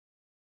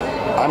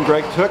I'm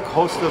Greg Tooke,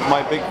 host of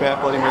my Big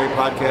Fat Bloody Mary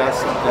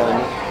podcast,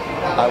 and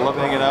I love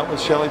hanging out with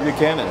Shelley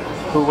Buchanan.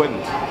 Who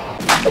wouldn't?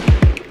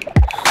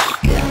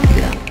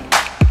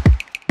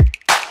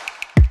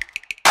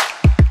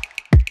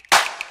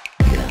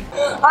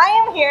 I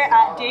am here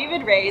at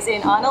David Reay's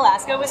in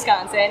Onalaska,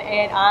 Wisconsin,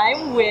 and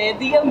I'm with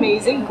the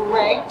amazing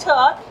Greg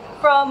Tooke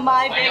from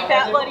my Big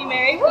Fat Bloody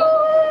Mary.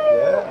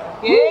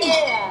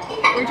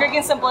 Yeah! We're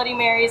drinking some Bloody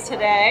Marys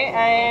today,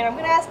 and I'm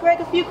going to ask Greg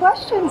a few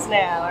questions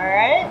now,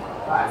 alright?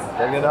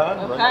 Bring it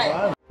on, bring it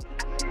on.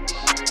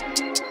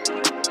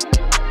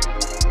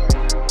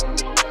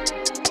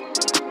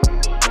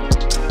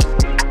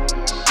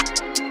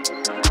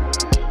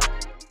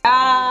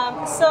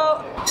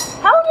 So,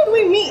 how did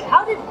we meet?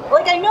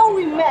 I know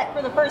we met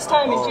for the first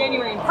time in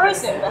January in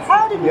person, but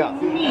how did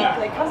we meet?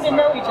 Come to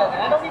know each other?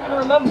 I don't even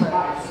remember.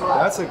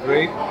 That's a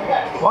great,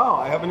 wow,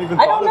 I haven't even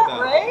thought of that.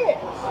 Right?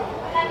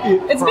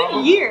 It's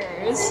been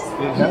years.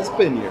 It has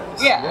been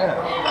years.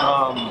 Yeah.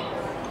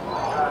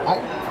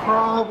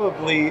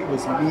 It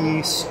was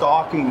me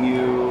stalking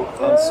you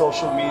on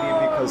social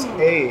media because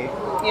A,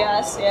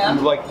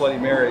 you like Bloody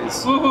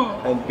Marys,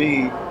 and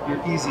B,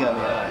 you're easy on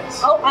the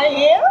eyes. Oh, I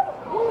am?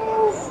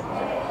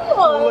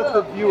 We'll let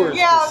the viewers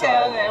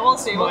decide. Okay, we'll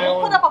see.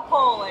 We'll put up a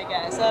poll, I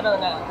guess. I don't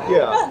know.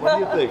 Yeah, what do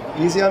you think?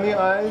 Easy on the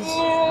eyes?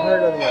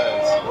 Hard on the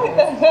eyes?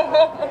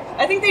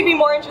 I think they'd be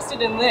more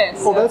interested in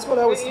this. Well, that's what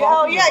I was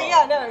talking about.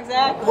 Yeah, no,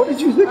 exactly. What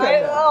did you think of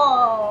that?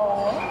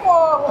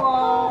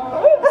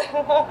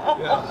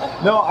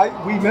 No,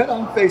 we met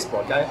on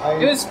Facebook.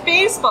 It was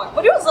Facebook,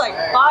 but it was like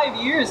 5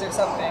 years or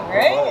something,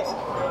 right?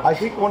 I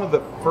think one of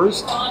the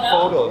first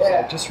photos,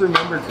 I just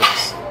remembered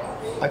this.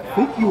 I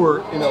think you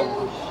were in a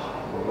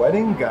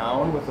wedding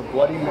gown with a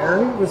Bloody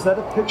Mary. Was that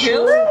a picture?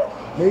 Really?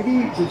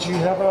 Maybe, did you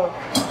have a,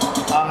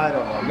 I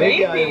don't know.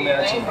 Maybe I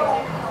imagined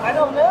that. I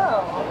don't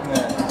know.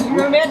 Yeah. You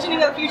were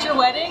imagining a future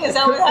wedding? Is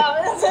that what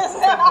happens?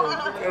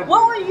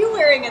 What were you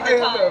wearing at the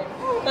time?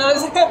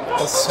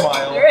 A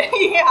smile.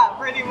 Yeah,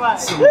 pretty much.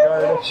 Some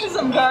garnish.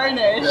 Some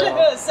garnish.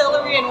 Yeah.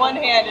 Celery in one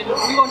hand, and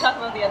we won't talk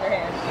about the other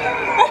hand.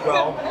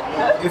 Well,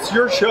 it's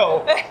your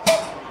show.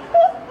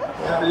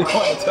 What do you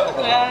want to talk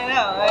about? I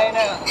know.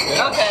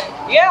 Yeah. Okay.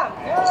 Yeah, I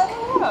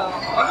don't know.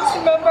 I just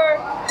remember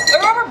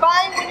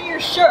buying one of your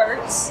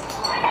shirts.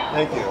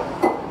 Thank you.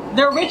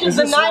 The original,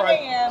 the 9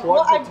 a.m.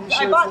 Well, I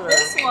bought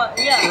this one.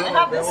 Yeah, I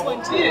have this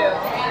one too.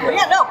 Well,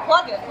 yeah, no,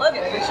 plug it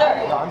for sure.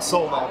 No, I'm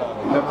sold out on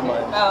it. Never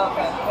mind. Oh,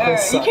 okay. All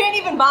right. You can't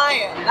even buy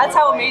them. That's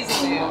how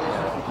amazing they are.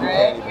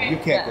 Right? You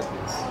can't get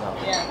these. No.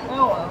 Yeah.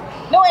 Oh well.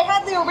 No, I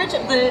had the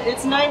original.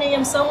 It's 9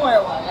 a.m.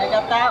 somewhere one. I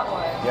got that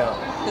one. Yeah.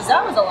 Because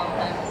that was a long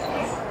time ago.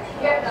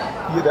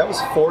 Yeah, that was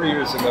 4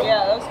 years ago.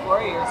 Yeah, that was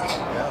 4 years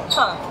ago. Yeah.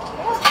 Huh.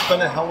 It's been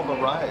a hell of a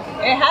ride.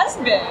 It has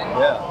been.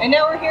 Yeah. And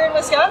now we're here in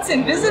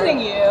Wisconsin visiting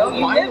you.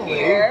 You live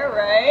here,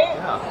 right?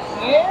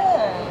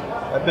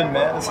 Yeah. I've been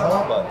mad as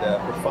hell about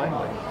that, but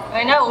finally.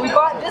 I know. We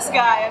bought this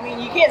guy. I mean,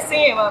 you can't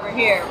see him over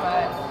here,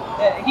 but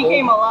he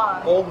came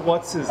along. Old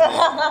what's his name?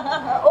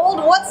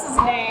 Old what's his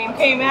name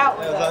came out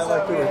with us. As I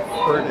like to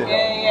refer to him.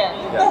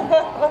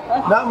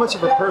 Yeah. Not much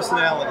of a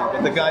personality,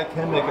 but the guy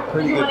can make a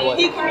pretty good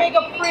Bloody. He can make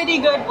a pretty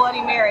good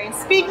Bloody Mary. And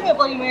speaking of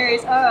Bloody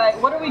Marys, all right,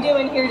 what are we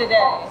doing here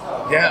today?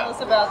 Yeah. Tell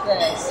us about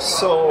this.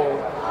 So,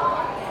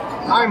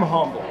 I'm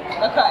humbled.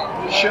 Okay.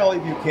 Shelley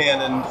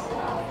Buchanan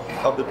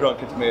of the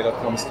Drunken Tomato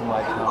comes to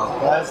my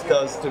town, as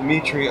does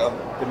Dimitri of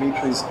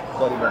Dimitri's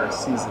Bloody Mary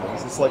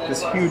Seasonings. It's like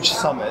this huge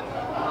summit.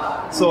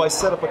 So I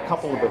set up a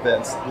couple of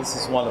events. This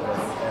is one of them.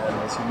 And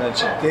as you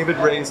mentioned, David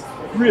Reay's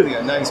really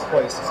a nice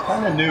place. It's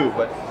kind of new,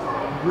 but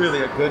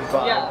really a good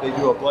vibe. Yeah. They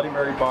do a Bloody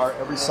Mary bar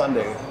every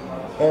Sunday.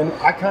 And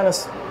I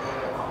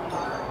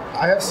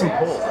have some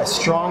pull, a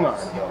strong arm.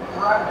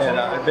 And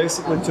I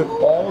basically took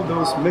all of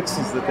those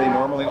mixes that they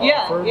normally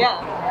offer.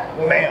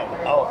 Bam,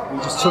 out. We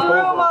just took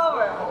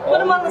over. Put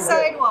them on the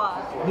sidewalk.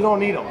 You don't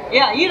need them.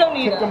 Yeah, you don't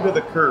need them. them. Kick them to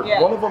the curb.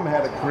 Yeah. One of them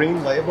had a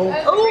green label.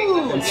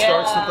 Ooh, and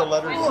starts with the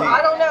letter Z.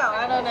 I don't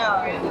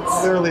know.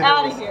 It's clearly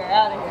out of here.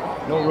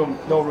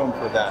 No room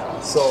for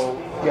that. So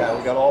yeah,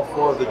 we got all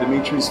 4 of the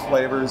Dimitri's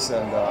flavors,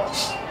 and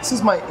this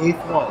is my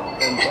 8th one.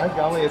 And by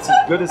golly, it's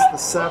as good as the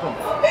 7th.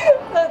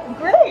 That's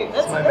great.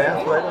 That's my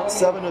math right?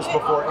 7 is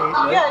before 8,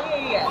 right?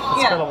 Yeah.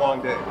 It's been a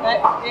long day.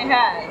 It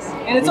has,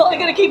 and it's only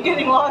going to keep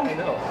getting longer. I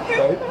know,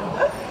 right?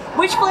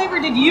 Which flavor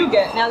did you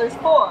get? Now there's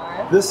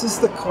 4. This is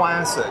the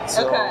classic.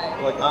 So,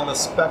 like on the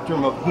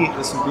spectrum of heat,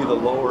 this would be the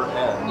lower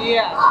end.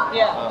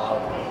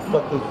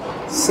 But the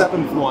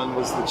 7th one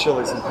was the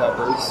chilies and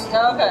peppers.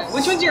 Okay.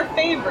 Which one's your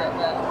favorite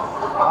then?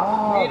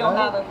 You don't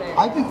have a favorite.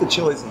 I think the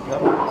chilies and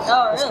peppers.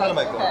 Oh, really? It's kind of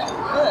my go-to.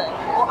 Good.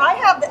 Well, I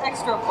have the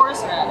extra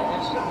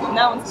horseradish, and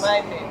that one's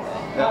my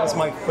favorite. That was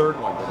my 3rd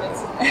one.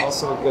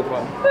 Also a good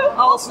one.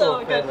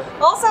 Also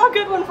a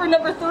good one for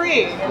number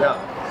 3. Yeah.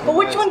 But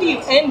which one do you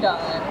end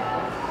on?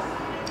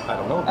 I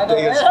don't know. The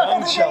day is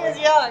young, Shelley. The day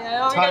is young.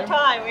 We got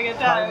time.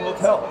 Time will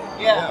tell.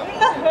 Yeah.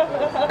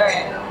 All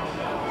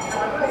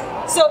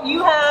right. So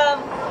you have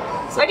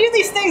I do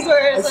these things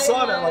where it's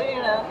saw that, like,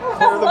 you know.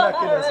 clear the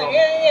mechanism.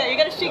 Yeah, you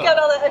gotta shake out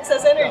all that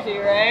excess energy,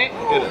 right?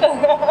 Get it.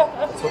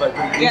 That's what I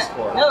drink these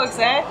for. No,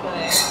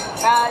 exactly.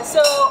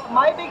 So,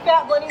 My Big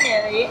Fat Bloody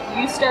Mary,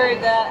 you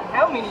started that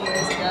how many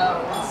years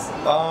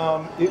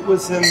ago? It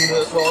was in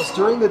the, well, it was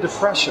during the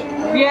Depression.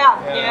 Yeah,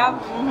 And,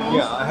 yeah.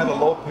 Yeah, I had a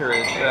low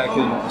period back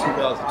in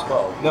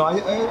 2012. No, I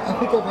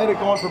think I've had it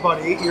going for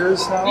about 8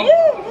 years now.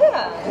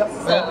 Yeah. Yep.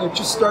 So, And it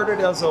just started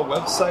as a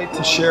website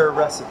to share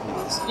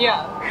recipes.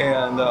 yeah.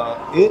 And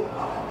it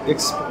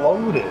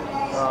exploded.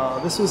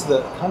 This was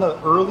the kind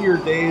of earlier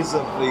days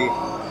of the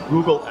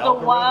Google The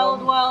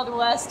algorithm. Wild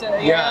West.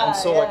 Yeah, and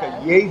so like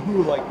a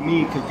yahoo like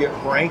me could get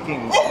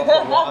rankings up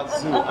the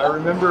wazoo. I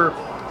remember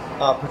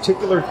a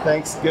particular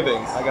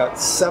Thanksgiving, I got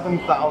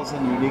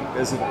 7,000 unique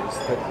visitors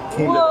that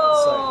came to that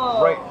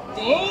site. Right.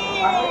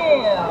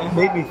 Damn. It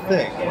made me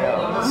think.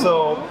 Yeah.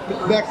 So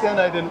back then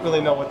I didn't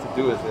really know what to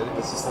do with it. It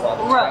was just a lot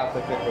of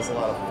traffic. It was a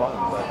lot of fun.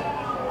 But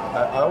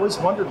I always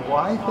wondered,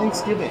 why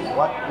Thanksgiving?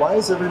 Why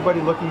is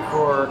everybody looking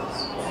for...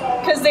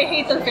 Because they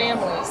hate their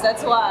families,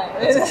 that's why.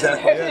 That's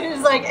exactly it.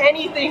 It's like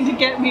anything to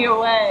get me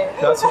away.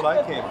 That's what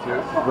I came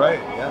to. Right,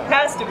 yeah. It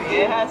has to be,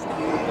 it has to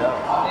be.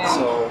 Yeah.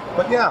 So,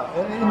 but yeah,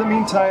 and in the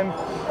meantime,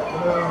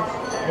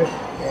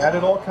 I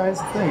added all kinds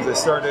of things. I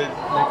started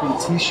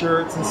making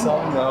t-shirts and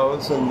selling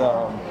those, and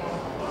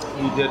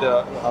we did,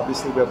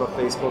 obviously we have a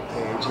Facebook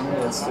page and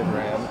an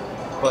Instagram.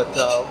 But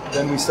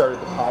then we started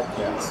the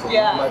podcast.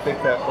 Yeah. My Big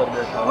Fat Bloody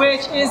Mary podcast.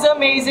 Which is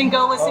amazing.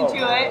 Go listen to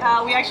it.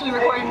 We actually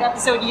recorded an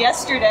episode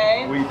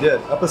yesterday. We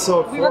did.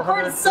 Episode 430. We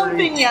recorded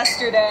something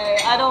yesterday.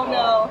 I don't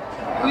know.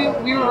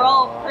 We were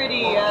all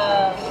pretty...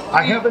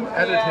 I haven't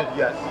edited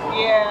yet.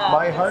 Yeah.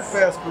 My hard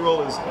fast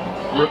rule is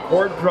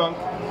record drunk,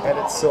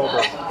 edit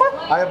sober.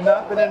 I have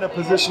not been in a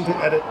position to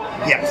edit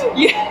yet.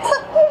 Yeah.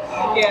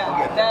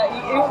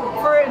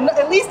 Yeah. For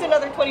at least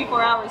another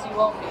 24 hours you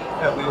won't be.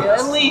 At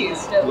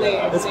least. At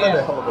least. It's been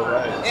a hell of a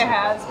ride. It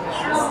has been.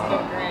 It's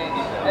been great.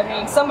 I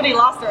mean, somebody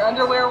lost their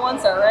underwear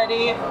once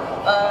already.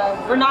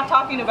 We're not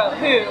talking about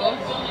who.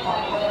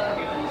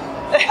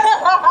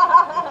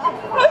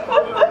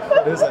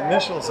 His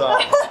initials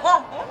are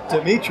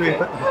Dimitri,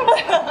 but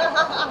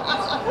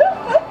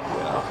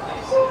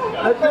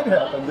that did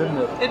happen, didn't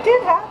it? It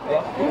did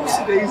happen. Oops,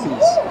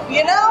 daisies.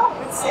 You know,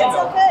 it's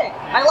okay.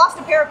 I lost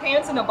a pair of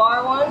pants in a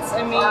bar once.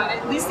 I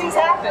mean, these things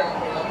happen.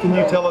 Can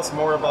you tell us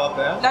more about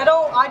that? I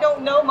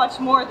don't know much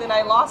more than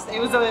I lost. It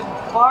was a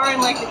bar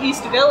in like the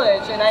East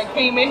Village, and I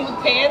came in with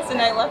pants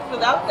and I left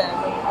without them.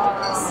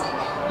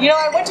 You know,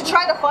 I went to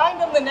try to find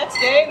them the next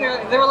day, and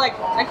they were like,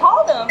 I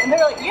called them, and they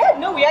were like, yeah,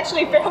 no, we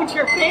actually found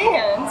your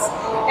pants.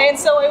 And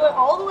so I went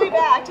all the way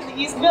back to the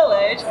East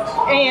Village,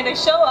 and I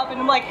show up, and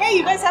I'm like, hey,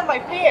 you guys have my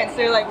pants.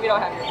 They're like, we don't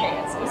have your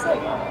pants. I was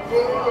like,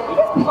 you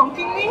guys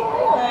punking me?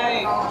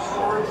 Like,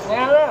 I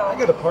don't know. I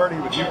got a party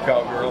with you,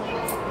 cowgirl.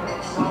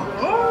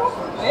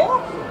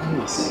 Yeah.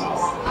 Nice.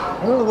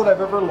 I don't know that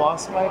I've ever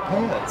lost my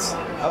pants.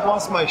 I've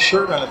lost my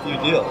shirt on a few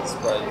deals,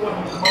 but...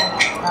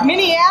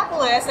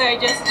 Minneapolis, I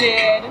just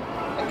did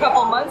a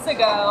couple months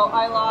ago.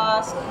 I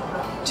lost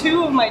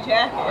 2 of my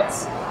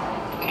jackets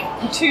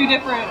on 2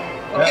 different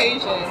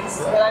occasions.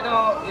 But I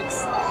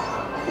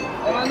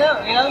don't know,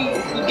 you know,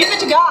 you give it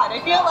to God. I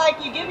feel like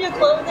you give your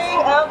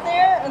clothing out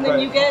there and then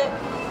you get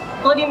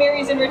Bloody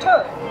Marys in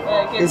return.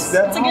 Like Is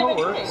that it's a how give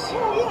it and works? take.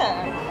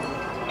 Yeah.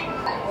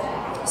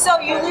 So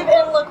you live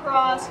in La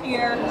Crosse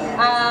here.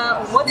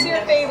 What's your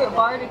favorite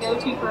bar to go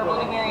to for a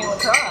Bloody Mary in La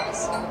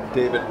Crosse?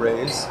 David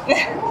Reay's.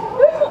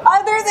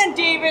 Other than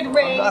David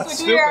Reay, which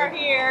we are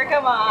here,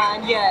 come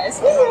on, yes.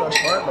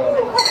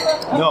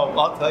 No,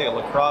 I'll tell you,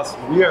 La Crosse,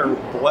 we are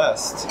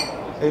blessed.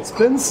 It's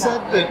been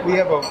said that we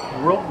have a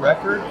world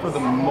record for the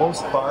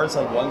most bars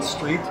on one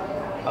street.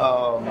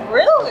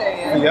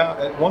 Really? Yeah,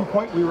 at one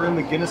point we were in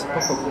the Guinness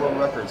Book of World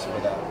Records for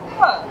that.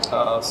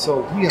 Huh.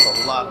 So we have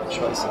a lot of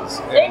choices.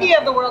 And you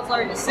have the world's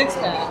largest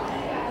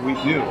 6-pack. We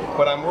do,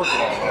 but I'm working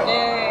on it.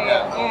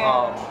 Yeah.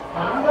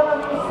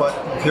 But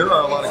there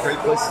are a lot of great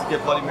places to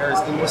get Bloody Marys.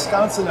 In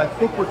Wisconsin, I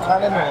think we're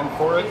kind of known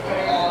for it.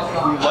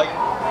 We like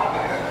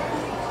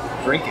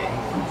drinking.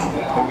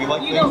 And we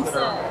like things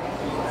that are...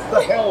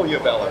 The hell, you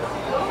beller.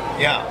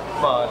 Yeah,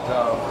 but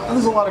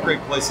there's a lot of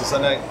great places,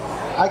 and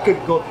I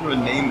could go through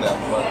and name them,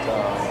 but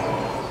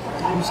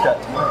who's got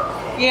time?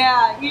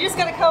 Yeah, you just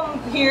gotta come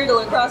here to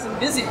La Crosse and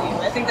visit you.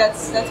 I think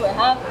that's what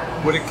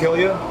happened. Would it kill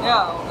you?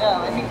 No.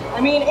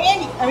 I mean,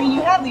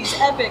 you have these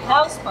epic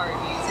house parties.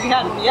 We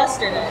had them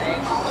yesterday.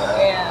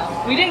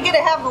 Yeah. We didn't get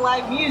to have the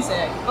live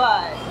music,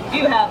 but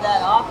you do have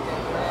that often,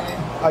 right?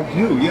 I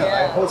do,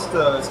 yeah. I host,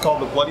 it's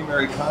called the Bloody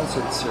Mary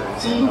Concert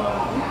Series.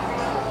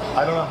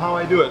 I don't know how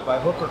I do it, by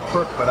hook or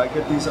crook, but I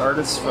get these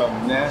artists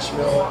from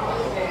Nashville,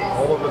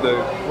 all over the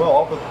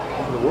world,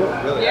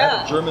 really. Yeah. I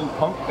have a German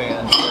punk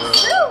band.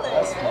 Really?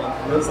 That's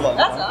a lot of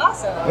That's fun.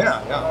 awesome.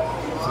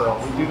 Yeah. So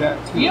we do that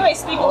too. You know, I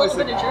speak a little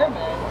bit of German.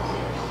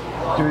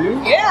 Do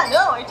you? Yeah,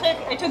 no, I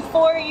took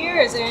 4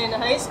 years in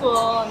high school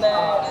and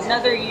then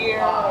another year.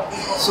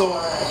 So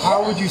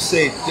how would you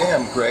say,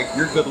 damn, Greg,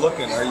 you're good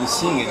looking, are you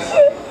seeing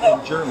anything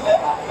in German?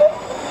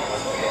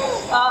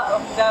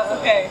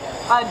 Okay.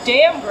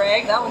 Damn,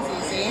 Greg. That one's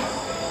easy.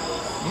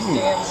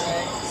 Damn,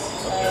 Greg.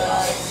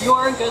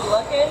 You're good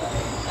looking.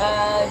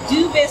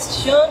 Du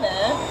bist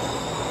schöner.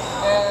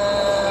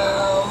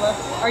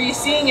 Are you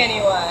seeing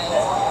anyone?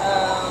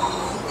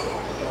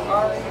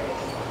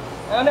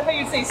 I don't know how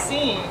you'd say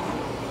seeing.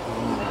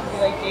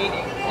 Like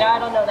dating. No, I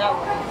don't know that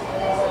one. I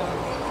don't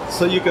know.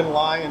 So you can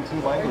lie in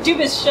 2 languages. Du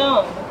bist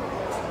schön.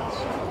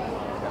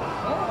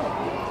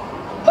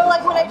 But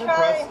like when I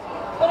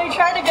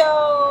try to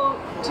go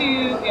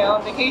to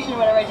vacation or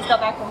whatever, I just got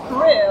back from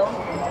Peru,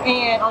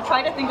 and I'll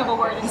try to think of a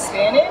word in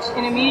Spanish,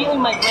 and immediately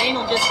my brain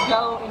will just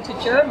go into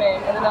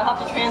German, and then I'll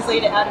have to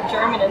translate it out of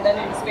German and then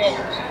into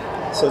Spanish.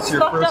 So it's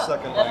your first,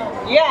 second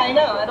language. Yeah, I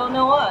know. I don't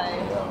know why.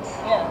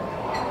 Yeah.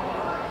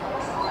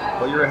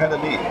 Well, you're ahead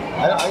of me.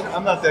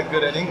 I'm not that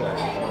good at English.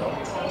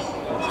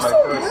 It's my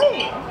so first.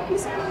 great. You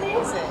sound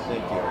amazing.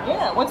 Thank you.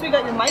 Yeah, once we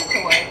got your mic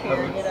to work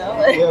here,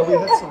 Yeah, we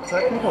had some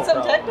technical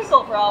problems.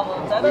 technical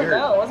problems. I don't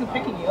know. It wasn't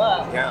picking you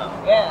up. Yeah.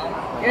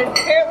 Yeah.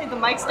 Apparently the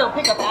mics don't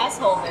pick up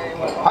asshole very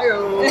well.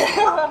 Hi-yo.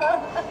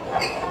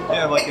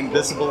 Yeah, like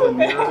invisible in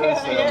mirrors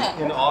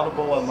and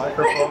inaudible on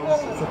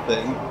microphones. It's a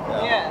thing.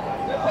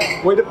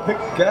 Yeah. Way to pick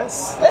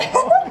guests.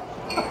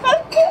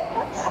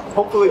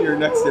 Hopefully your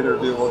next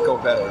interview will go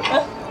better.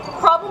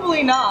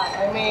 Probably not.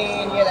 I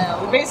mean,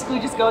 we basically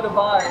just go to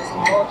bars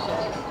and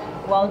bullshit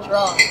while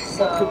drunk.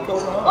 So What could go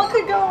wrong? What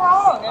could go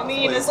wrong? I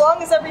mean, as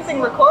long as everything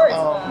records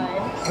fine.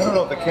 I don't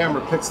know if the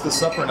camera picks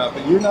this up or not,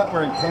 but you're not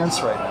wearing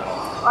pants right now.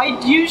 I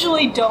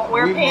usually don't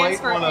wear pants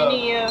for wanna...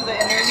 any of the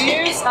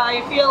interviews.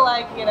 I feel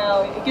like,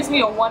 it gives me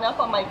a one-up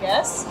on my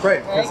guests.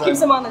 Right. It keeps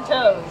them on their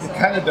toes. It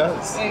kind of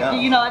does. Yeah.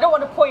 I don't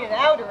want to point it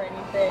out or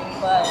anything,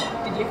 but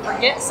did you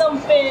forget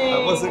something?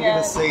 I wasn't going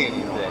to say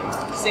anything.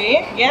 See?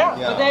 Yeah.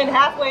 But then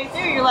halfway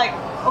through, you're like,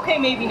 okay,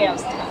 maybe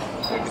now's the time.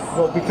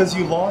 Well, because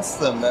you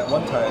lost them that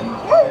one time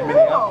in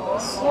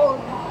Minneapolis. Well,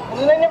 and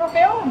then I never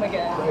found them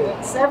again.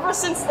 Right. Ever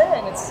since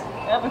then,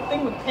 I have a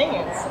thing with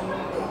pants.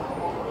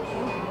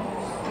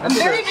 I'm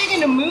very big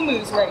into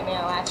moo-moos right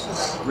now,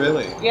 actually.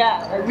 Really?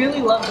 Yeah, I really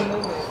love the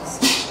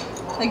moo-moos.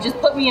 Like, just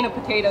put me in a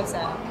potato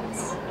sack.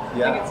 It's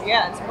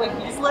like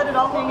you just let it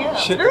all hang out.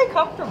 It's very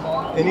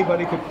comfortable.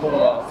 Anybody could pull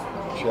it off,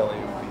 Shelley.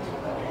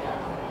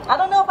 I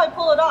don't know if I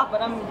pull it off,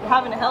 but I'm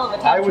having a hell of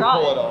a time trying. I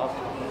would pull it off.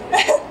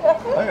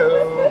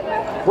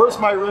 Hi-yo. Where's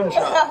my rim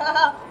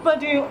shot?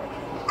 Badoo.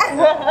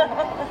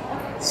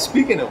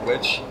 Speaking of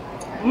which,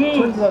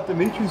 turns out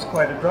Dimitri's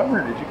quite a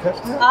drummer. Did you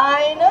catch that?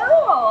 I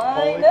know.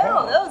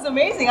 Cow. That was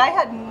amazing. I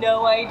had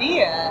no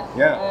idea.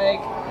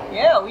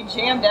 Yeah. We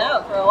jammed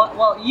out for a while.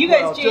 Well, you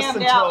guys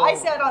jammed out. I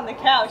sat on the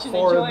couch and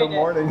enjoyed it. 4 in the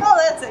morning. Oh,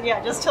 that's it.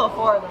 Yeah, just till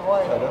 4 in the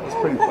morning. Yeah, that was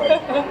pretty funny.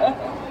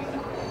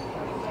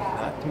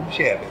 Not too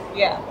shabby.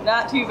 Yeah,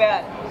 not too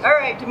bad. All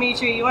right,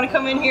 Dimitri, you want to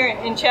come in here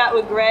and chat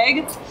with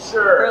Greg?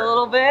 Sure. For a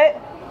little bit?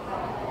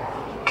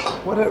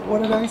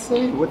 What did I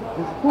say? What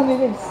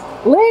it is?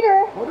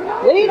 Later.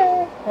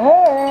 Later.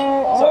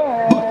 All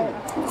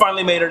right.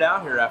 Finally made it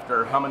out here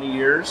after how many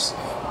years?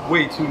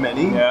 Way too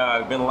many. Yeah,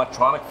 I've been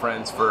electronic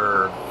friends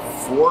for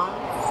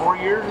four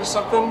years or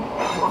something.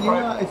 4 or 5,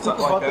 I think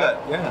something about like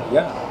that.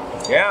 Yeah.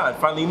 Yeah, and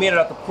finally made it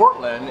out to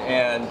Portland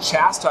and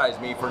chastised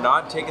me for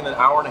not taking an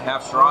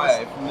hour-and-a-half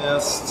drive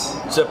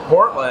to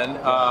Portland.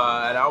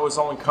 And I was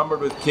all encumbered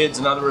with kids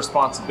and other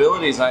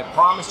responsibilities. And I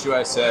promised you,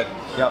 I said,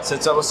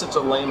 since I was such a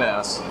lame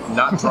ass,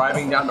 not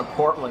driving down to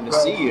Portland to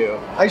see you,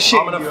 I'm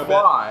going to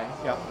fly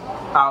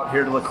out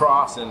here to La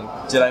Crosse. And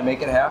did I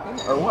make it happen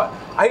or what?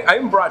 I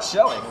even brought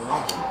Shelley.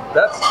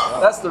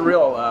 That's the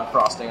real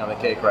frosting on the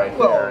cake right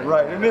there.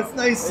 Right, and it's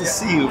nice to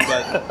see you,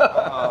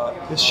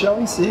 but is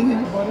Shelley seeing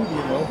anybody? Do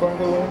you know, by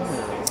the way?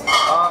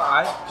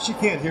 She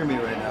can't hear me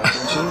right now,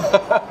 can she?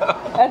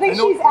 I think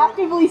she's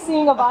actively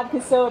seeing a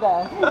vodka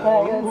soda.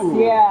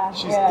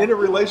 She's in a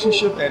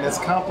relationship and it's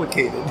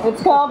complicated.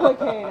 It's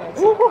complicated.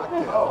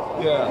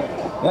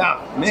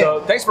 Yeah, man.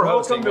 So thanks for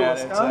hosting, man.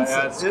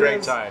 It's a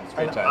great time. It's a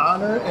great time.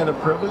 Honor and a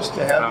privilege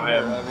to have you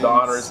here. The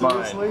honor is mine.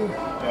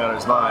 The honor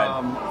is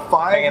mine.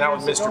 Hanging out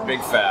with Mr.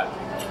 Big Fat.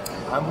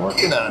 I'm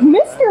working on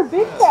it. Mr.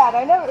 Big Fat,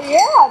 I know.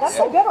 Yeah, that's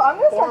a good one. I'm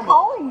going to start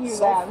calling you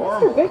that.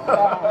 Mr. Big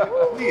Fat.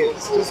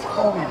 Please, just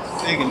call me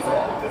big and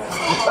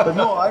fat. But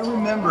no, I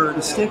remember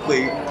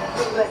distinctly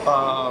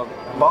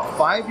about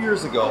 5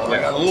 years ago,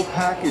 I got a little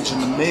package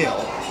in the mail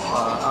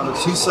out of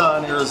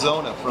Tucson,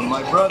 Arizona from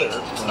my brother.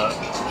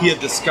 He had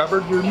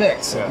discovered your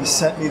mix. He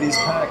sent me these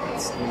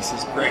packets. And he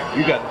says, Greg,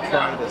 you got to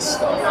try this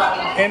stuff.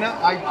 And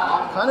I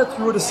kind of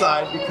threw it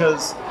aside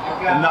because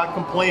I'm not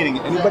complaining.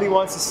 Anybody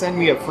wants to send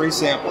me a free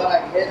sample,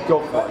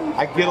 go for it.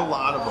 I get a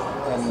lot of them.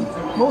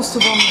 And most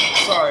of them,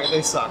 sorry,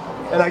 they suck.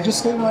 And I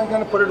just I got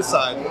to put it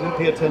aside. Didn't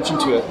pay attention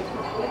to it.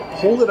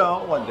 Pulled it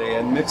out one day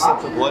and mixed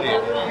up the bloody.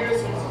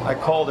 I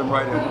called him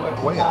right in. I'm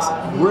like, wait, I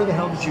said, where the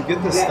hell did you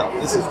get this stuff?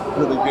 This is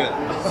really good.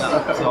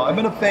 So I've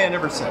been a fan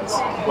ever since.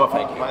 Well,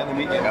 thank you. Finally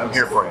meet you. I'm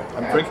here for you.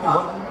 I'm drinking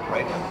one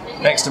right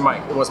now. Thanks to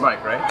Mike. It was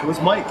Mike, right? It was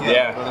Mike,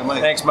 yeah. Brother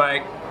Mike. Thanks,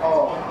 Mike.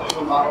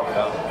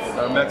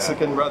 Our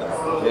Mexican brother.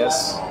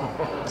 Yes.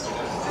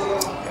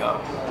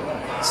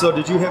 So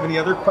did you have any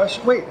other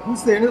questions? Wait,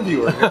 who's the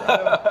interviewer here?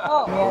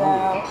 Oh,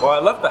 yeah. Well, I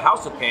left the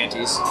house with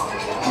panties.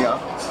 Yeah.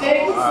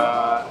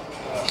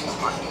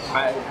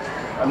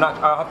 I'm not.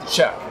 I'll have to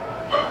check.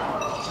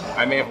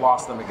 I may have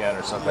lost them again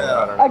or something.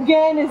 I don't know.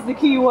 Again is the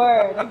key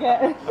word.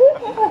 Again. Is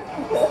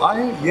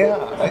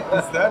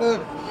that a?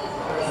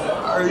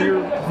 Are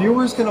your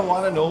viewers going to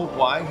want to know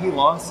why he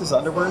lost his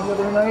underwear the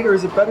other night, or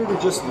is it better to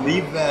just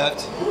leave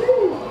that?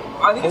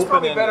 I think it's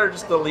probably better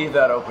just to leave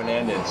that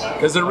open-ended,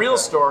 because the real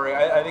story,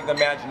 I think the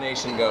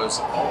imagination goes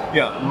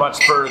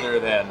much further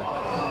than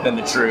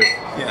the truth.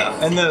 Yeah,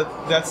 and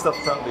that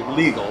stuff's probably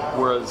legal,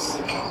 whereas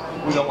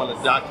we don't want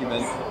to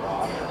document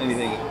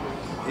anything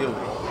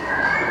illegal.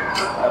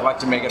 I'd like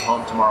to make it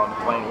home tomorrow on the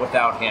plane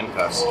without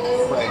handcuffs.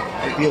 Right,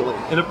 ideally,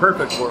 in a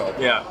perfect world.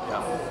 Yeah.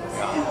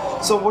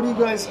 So what do you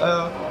guys?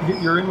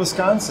 You're in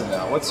Wisconsin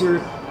now. What's your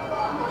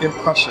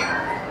impression?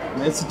 I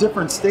mean, it's a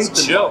different state than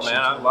chill,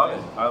 Washington. man. I love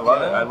it. I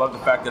love it. I love the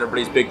fact that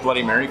everybody's big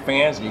Bloody Mary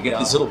fans, and you get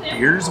these little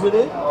beers with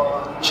it.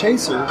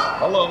 Chaser,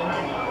 hello.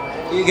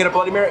 You get a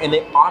Bloody Mary, and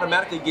they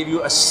automatically give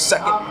you a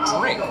second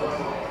drink.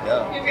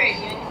 Yeah. You're very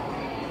good.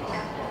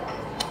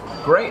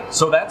 Great.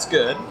 So that's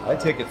good. I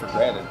take it for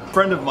granted. A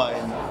friend of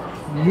mine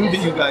knew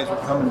that you guys were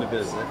coming to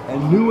visit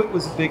and knew it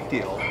was a big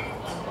deal.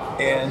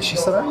 And she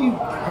said, aren't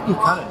you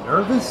kind of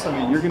nervous? I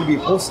mean, you're going to be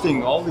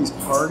hosting all these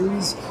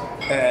parties,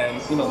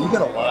 and you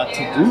got a lot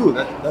to do.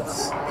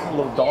 That's a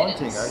little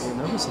daunting. Are you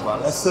nervous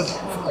about it? I said,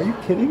 are you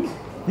kidding?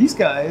 These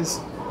guys,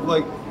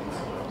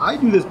 I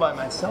do this by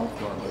myself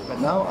normally, but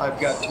now I've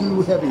got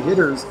two heavy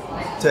hitters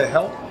to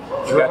help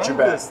drive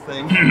this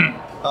thing.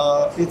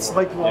 It's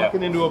like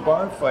walking into a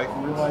bar fight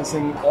and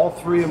realizing all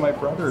three of my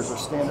brothers are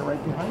standing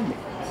right behind me.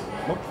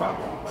 No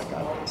problem. I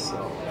got this.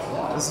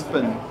 So this has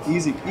been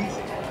easy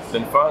peasy. It's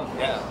been fun.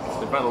 Yeah. It's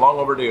been fun. Long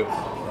overdue.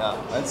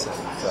 Yeah, I'd say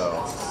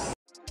so.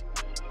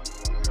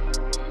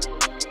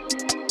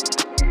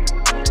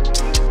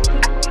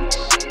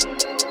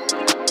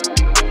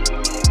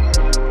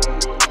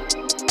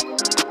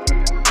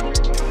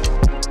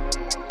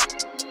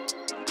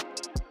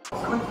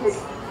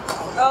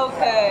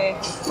 Okay.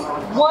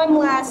 One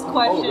last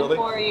question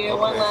for you. Okay.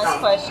 One last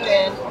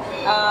question.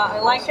 I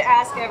like to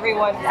ask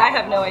everyone, I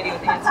have no idea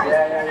what the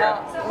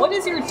answer is. What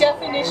is your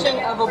definition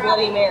of a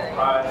Bloody Mary?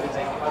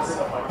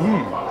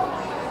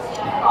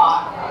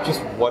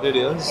 Just what it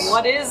is.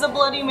 What is a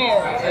Bloody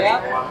Mary?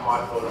 Yep.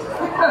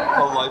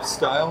 A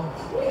lifestyle.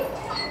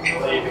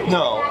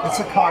 No, it's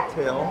a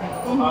cocktail.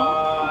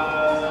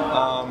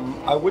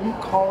 I wouldn't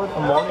call it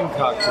a morning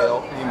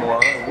cocktail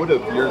anymore. I would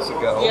have years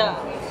ago. Yeah.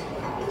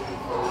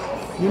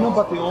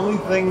 But the only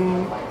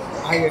thing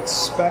I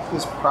expect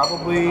is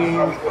probably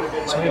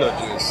tomato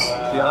juice.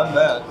 Beyond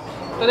that,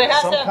 But it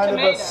has some to have kind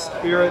tomato. of a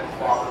spirit,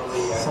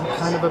 some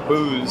kind of a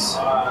booze,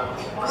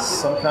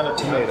 some kind of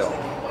tomato.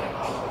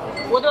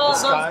 What about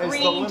sky's those the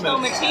green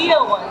limit.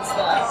 tomatillo ones,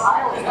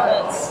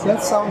 though?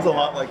 That sounds a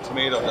lot like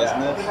tomato,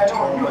 doesn't it?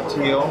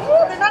 Tomatillo.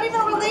 Oh, they're not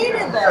even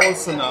related, though.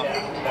 Close enough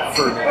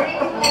for me.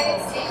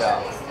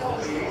 Yeah.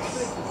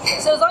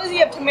 So as long as you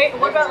have tomato,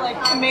 what about like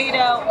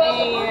tomato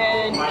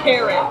and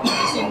carrot? Have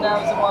you seen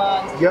those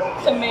ones? Yep.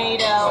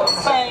 Tomato,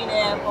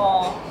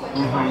 pineapple.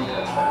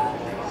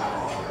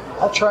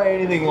 I'll try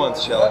anything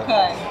once, Shelley. Okay.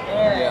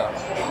 All right. Yeah.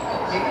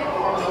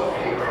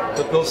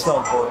 But those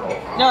sound horrible.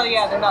 No,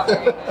 yeah, they're not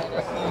very good.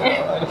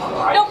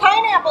 No,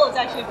 pineapple is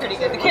actually pretty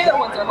good. The carrot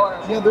ones are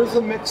horrible. Yeah, there's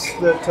a mix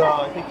that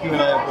I think you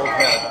and I have both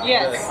had.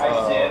 Yes.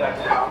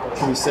 That,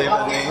 can we say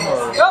the name?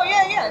 Or Oh,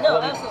 yeah, no,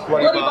 absolutely.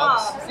 Bloody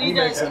Bob's. He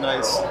makes a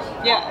nice.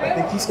 I Yeah.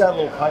 think he's got a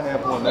little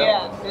pineapple in that.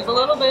 Yeah, there's a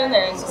little bit in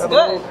there. It's Got a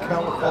good. little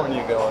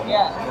California going.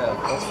 Yeah. Yeah,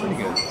 that's pretty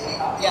good.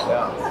 Yeah.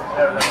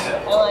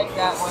 I like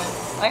that one.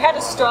 I had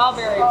a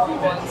strawberry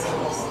one once.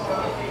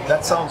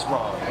 That sounds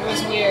wrong. It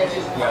was weird.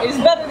 Yeah. It was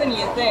better than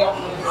you think.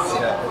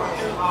 Yeah.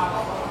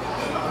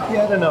 If you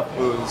had enough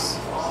booze,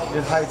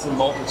 it hides a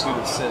multitude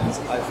of sins,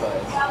 I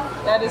find.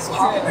 That is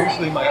true.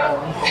 Usually my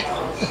own.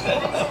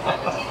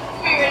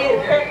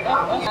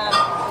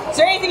 Is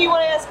there anything you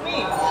want to ask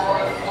me?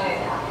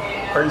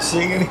 Are you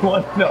seeing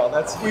anyone? No,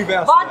 we've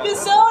asked Vodka that.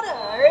 soda.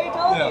 I already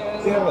told Yeah.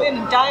 you. We're in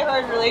a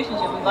die-hard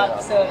relationship with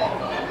vodka soda.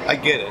 I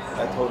get it.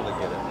 I totally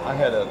get it. I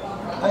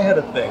had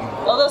a thing,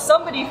 Although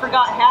somebody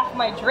forgot half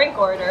my drink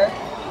order,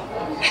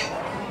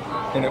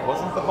 and it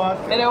wasn't the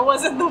vodka. and it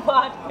wasn't the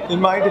vodka. In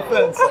my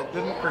defense, I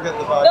didn't forget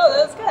the vodka. No,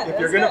 that's good. If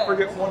you're gonna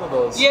forget one of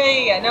those,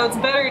 Yeah. No, it's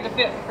better to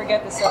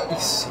forget the soda.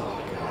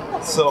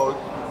 So,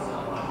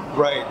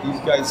 right, you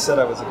guys said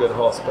I was a good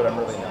host, but I'm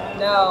really not.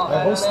 No,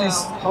 I host don't know.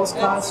 these house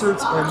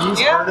concerts, and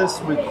these artists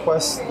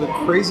request the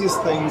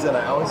craziest things, and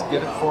I always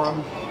get it for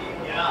them.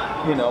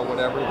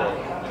 Whatever,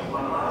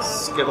 the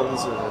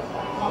Skittles or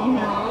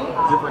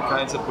different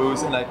kinds of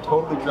booze, and I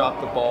totally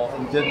dropped the ball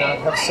and did not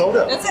have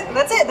soda. That's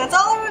it. That's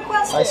all I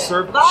requested. I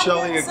served vodka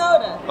Shelley and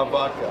soda. a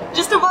vodka.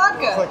 Just a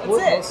vodka. It's like, That's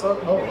what? it. No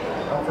soda? Oh,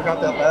 I forgot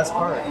that last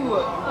part.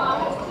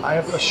 I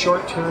have a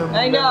short-term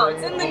I know, memory.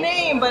 it's in the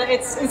name, but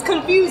it's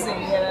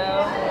confusing,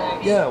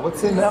 Yeah,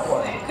 what's in that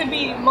one? Could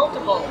be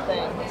multiple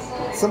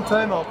things.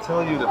 Sometime I'll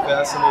tell you the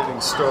fascinating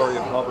story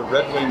of how the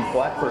red-winged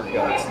blackbird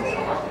got its name.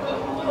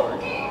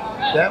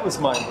 That was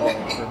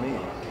mind-blowing for me.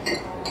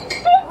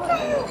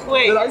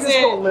 Wait, Did I just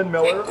go Lynn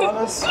Miller on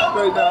us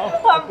right now?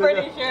 I'm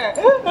pretty sure.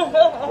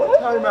 One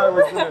time I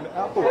was in an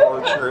apple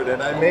orchard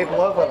and I made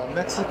love on a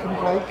Mexican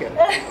blanket.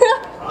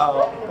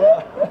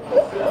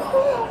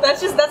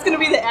 That's gonna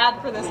be the ad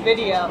for this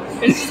video.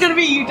 It's just gonna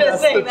be you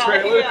just saying that.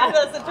 Trailer? Yeah,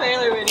 that's the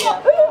trailer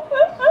video.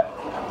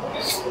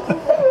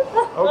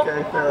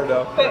 Okay, fair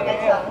enough.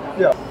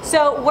 Yeah.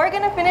 So we're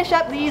gonna finish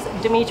up these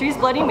Dimitri's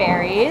Bloody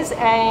Marys,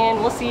 and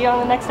we'll see you on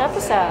the next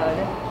episode.